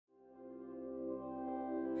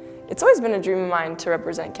It's always been a dream of mine to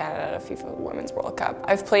represent Canada at a FIFA Women's World Cup.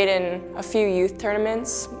 I've played in a few youth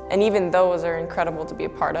tournaments, and even those are incredible to be a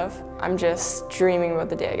part of. I'm just dreaming about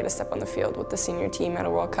the day I get to step on the field with the senior team at a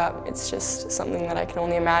World Cup. It's just something that I can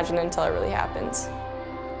only imagine until it really happens.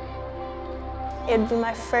 It would be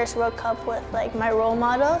my first World Cup with my role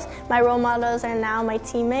models. My role models are now my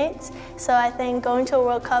teammates. So I think going to a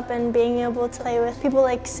World Cup and being able to play with people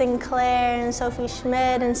like Sinclair and Sophie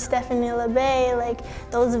Schmidt and Stephanie LeBay,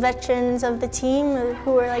 those veterans of the team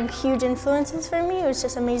who were huge influences for me, it was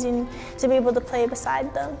just amazing to be able to play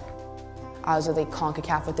beside them. I was with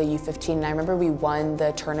CONCACAF with the U15, and I remember we won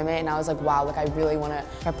the tournament, and I was like, wow, I really want to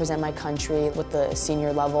represent my country with the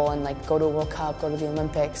senior level and go to a World Cup, go to the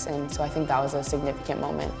Olympics, and so I think that was a significant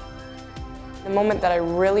moment. The moment that I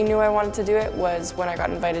really knew I wanted to do it was when I got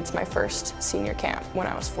invited to my first senior camp when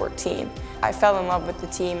I was 14. I fell in love with the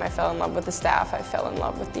team, I fell in love with the staff, I fell in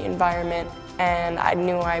love with the environment, and I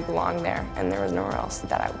knew I belonged there, and there was nowhere else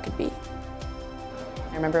that I could be.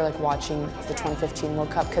 I remember watching the 2015 World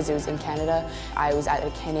Cup because it was in Canada. I was at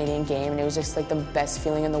a Canadian game and it was just the best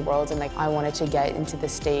feeling in the world, and I wanted to get into the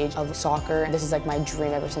stage of soccer. This is my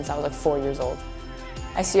dream ever since I was 4 years old.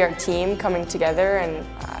 I see our team coming together and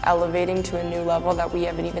elevating to a new level that we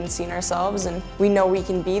haven't even seen ourselves, and we know we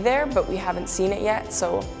can be there, but we haven't seen it yet.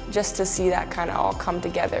 So just to see that kind of all come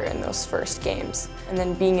together in those first games, and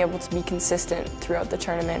then being able to be consistent throughout the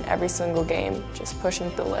tournament, every single game, just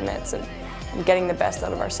pushing the limits and getting the best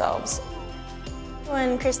out of ourselves.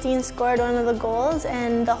 When Christine scored one of the goals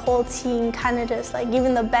and the whole team kind of just,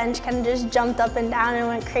 even the bench kind of just jumped up and down and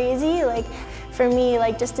went crazy, for me,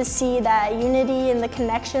 just to see that unity and the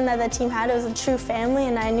connection that the team had, it was a true family,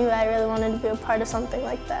 and I knew I really wanted to be a part of something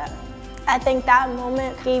like that. I think that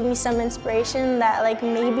moment gave me some inspiration that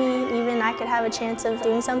maybe even I could have a chance of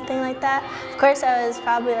doing something like that. Of course, I was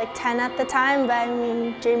probably 10 at the time, but I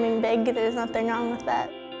mean, dreaming big, there's nothing wrong with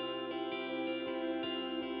that.